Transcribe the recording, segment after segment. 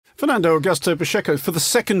Fernando Augusto Pacheco, for the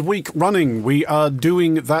second week running, we are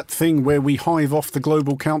doing that thing where we hive off the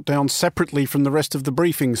global countdown separately from the rest of the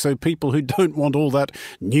briefing, so people who don't want all that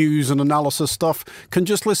news and analysis stuff can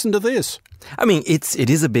just listen to this. I mean, it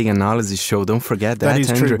is a big analysis show. Don't forget that. That is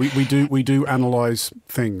Andrew. true. We do analyze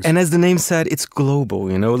things. And as the name said, it's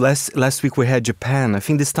global. You know, last week we had Japan. I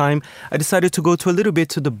think this time I decided to go to a little bit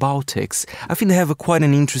to the Baltics. I think they have quite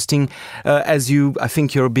an interesting, I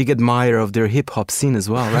think you're a big admirer of their hip hop scene as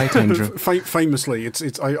well, right, Andrew? Famously,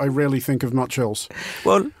 I rarely think of much else.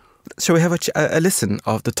 Well, shall we have a listen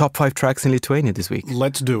of the top 5 tracks in Lithuania this week?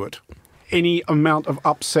 Let's do it. Any amount of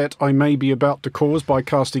upset I may be about to cause by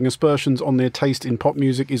casting aspersions on their taste in pop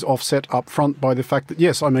music is offset up front by the fact that,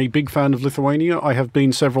 yes, I'm a big fan of Lithuania. I have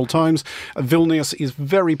been several times. Vilnius is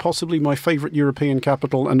very possibly my favourite European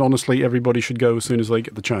capital, and honestly, everybody should go as soon as they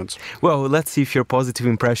get the chance. Well, let's see if your positive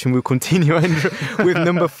impression will continue, Andrew, with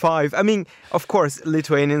number 5. I mean, of course,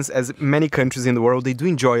 Lithuanians, as many countries in the world, they do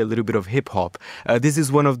enjoy a little bit of hip-hop. This is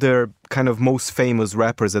one of their kind of most famous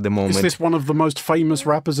rappers at the moment. Is this one of the most famous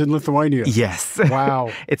rappers in Lithuania? Yes.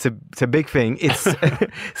 Wow. It's a big thing. It's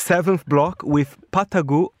 7th block with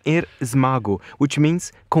Patagu ir Smagu, which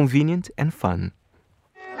means convenient and fun.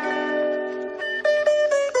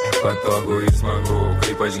 Patogu ir smagu,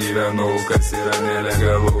 kaip aš gyvenu, kas yra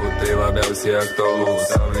nelegalu, tai labiausiai aktualu,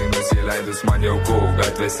 saulei nusileidus man jauku,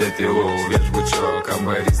 gatvėse tylu, viešbučio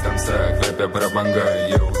kambarys tamsa, kvepia prabanga,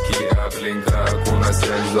 jauki aplinka, kūnas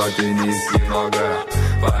egzotinis kinoga,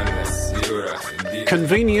 palmės, jūra.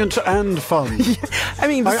 Convenient and fun. Yeah, I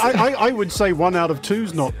mean, I would say 1 out of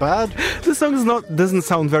 2's not bad. The song doesn't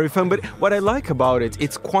sound very fun, but what I like about it,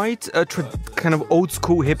 it's quite a kind of old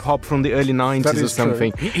school hip hop from the early 90s or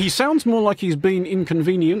something. He sounds more like he's been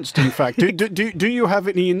inconvenienced, in fact. Do you have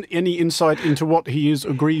any insight into what he is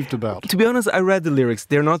aggrieved about? To be honest, I read the lyrics.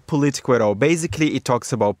 They're not political at all. Basically, it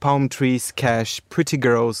talks about palm trees, cash, pretty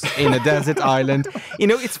girls in a desert island. You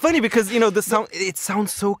know, it's funny because, you know, it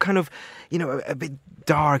sounds so kind of, you know, a bit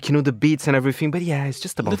dark, you know, the beats and everything. But yeah, it's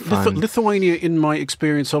just about fun. Lithuania, in my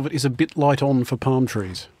experience of it, is a bit light on for palm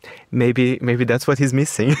trees. Maybe that's what he's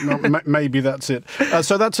missing. No, maybe that's it.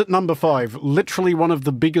 So that's at number 5. Literally one of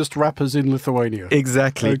the biggest rappers in Lithuania.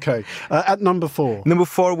 Exactly. Okay. At number 4. Number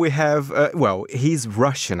 4 we have, he's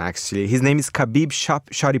Russian actually. His name is Khabib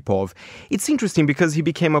Sharipov. It's interesting because he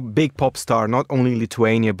became a big pop star, not only in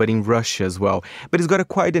Lithuania, but in Russia as well. But he's got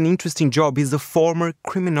quite an interesting job. He's a former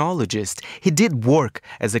criminologist. He did work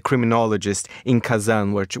as a criminologist in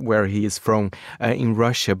Kazan, where he is from, in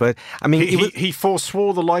Russia. But, I mean... He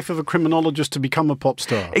forswore the life of a criminologist to become a pop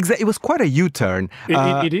star. Exactly. It was quite a U-turn.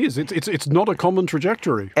 It is. It's not a common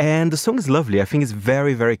trajectory. And the song is lovely. I think it's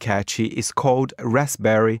very, very catchy. It's called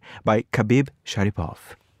Raspberry by Khabib Sharipov.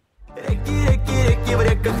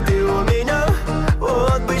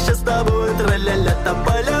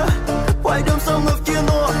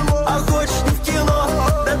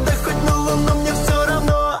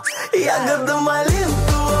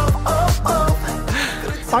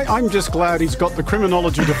 I'm just glad he's got the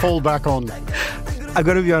criminology to fall back on. I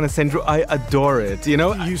gotta be honest, Andrew, I adore it, you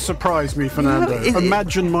know? You surprise me, Fernando.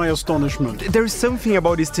 Imagine my astonishment. There's something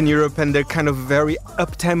about Eastern Europe and their kind of very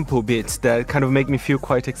up-tempo beats that kind of make me feel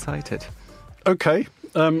quite excited. Okay.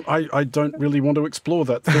 I don't really want to explore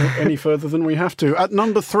that any further than we have to. At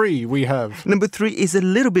number 3, we have... Number 3 is a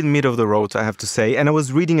little bit mid of the road, I have to say. And I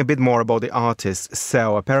was reading a bit more about the artist,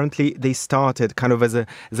 Cell. Apparently, they started kind of as a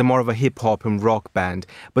more of a hip-hop and rock band.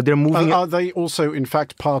 But they're moving... Are they also, in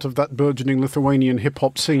fact, part of that burgeoning Lithuanian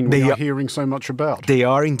hip-hop scene we are hearing so much about? They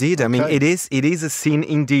are indeed. Okay. I mean, it is a scene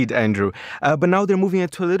indeed, Andrew. But now they're moving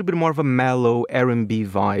into a little bit more of a mellow R&B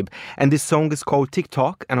vibe. And this song is called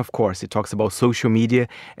TikTok. And of course, it talks about social media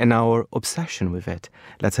and our obsession with it.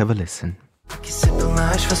 Let's have a listen.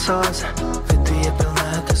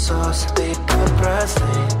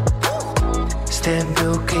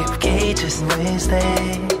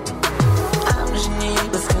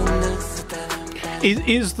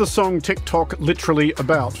 Is the song TikTok literally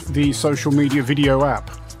about the social media video app?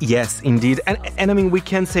 Yes, indeed. And I mean, we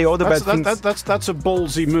can say all the bad things. That's a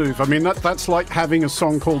ballsy move. I mean, that's like having a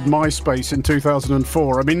song called MySpace in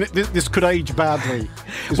 2004. I mean, this could age badly,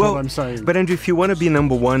 is what I'm saying. But Andrew, if you want to be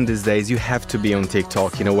number 1 these days, you have to be on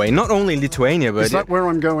TikTok in a way. Not only in Lithuania, but... Is that where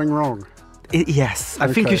I'm going wrong? Yes,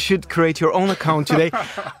 I think you should create your own account today.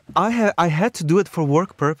 I had to do it for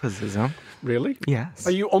work purposes, huh? Really? Yes.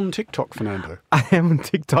 Are you on TikTok, Fernando? I am on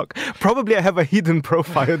TikTok. Probably I have a hidden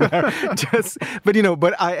profile there.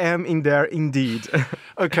 But I am in there indeed.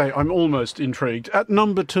 Okay, I'm almost intrigued. At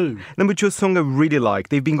number 2. Number 2, a song I really like.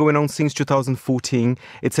 They've been going on since 2014.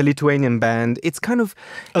 It's a Lithuanian band. It's kind of...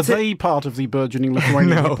 Are they part of the burgeoning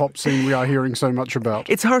Lithuanian No. hip-hop scene we are hearing so much about?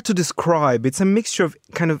 It's hard to describe. It's a mixture of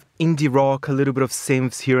kind of indie rock, a little bit of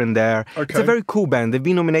synths here and there. Okay. It's a very cool band. They've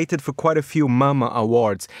been nominated for quite a few Mama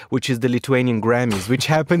Awards, which is the Lithuanian Grammys, which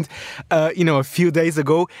happened, a few days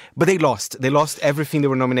ago. But they lost. They lost everything they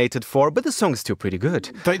were nominated for. But the song is still pretty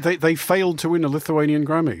good. They failed to win a Lithuanian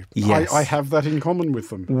Grammy. Yes. I have that in common with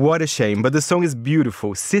them. What a shame. But the song is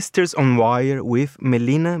beautiful. Sisters on Wire with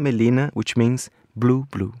Melina, which means blue,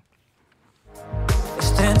 blue.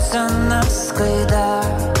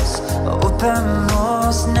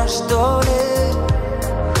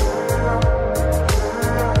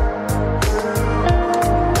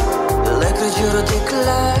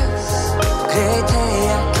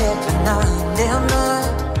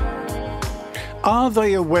 Are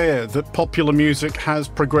they aware that popular music has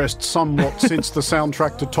progressed somewhat since the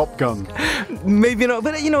soundtrack to Top Gun? Maybe not,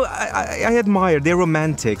 but I admire. They're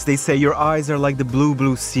romantics. They say your eyes are like the blue,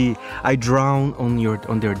 blue sea. I drown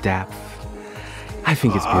on their depth. I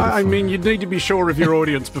think it's beautiful. I mean, you'd need to be sure of your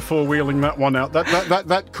audience before wheeling that one out.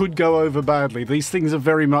 That could go over badly. These things are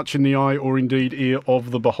very much in the eye or indeed ear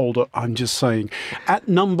of the beholder. I'm just saying. At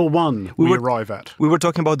number 1, we arrive at. We were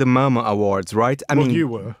talking about the Mama Awards, right? I mean, you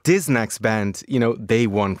were. Disnak's band, they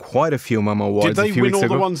won quite a few Mama Awards. Did they a few win weeks all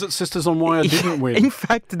ago. the ones that Sisters on Wire didn't win? In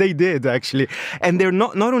fact, they did, actually. And they're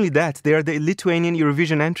not only that, they are the Lithuanian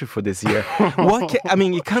Eurovision entry for this year.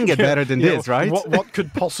 You can't get better than this, right? What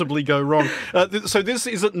could possibly go wrong? So this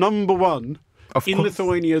is at number 1 in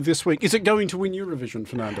Lithuania this week. Is it going to win Eurovision,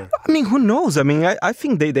 Fernando? I mean, who knows? I mean, I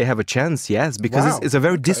think they have a chance, yes, because it's a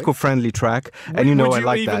very disco-friendly track, and I like that.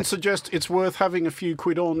 Would you even suggest it's worth having a few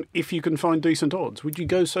quid on if you can find decent odds? Would you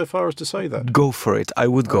go so far as to say that? Go for it. I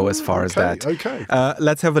would go as far as that. Okay.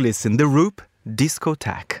 Let's have a listen. The Roop,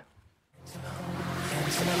 Discotheque.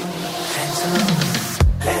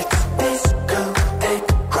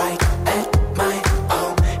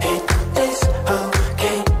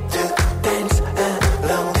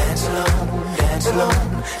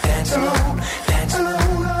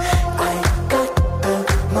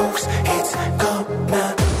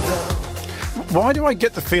 Why do I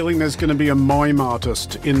get the feeling there's going to be a mime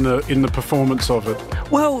artist in the performance of it?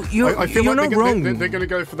 Well, I feel you're like not wrong. They're going to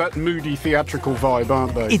go for that moody theatrical vibe,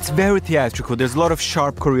 aren't they? It's very theatrical. There's a lot of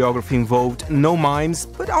sharp choreography involved. No mimes,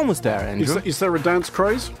 but almost there, Andrew. Is there a dance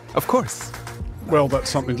craze? Of course. Well, that's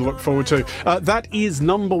something to look forward to. That is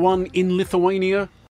number 1 in Lithuania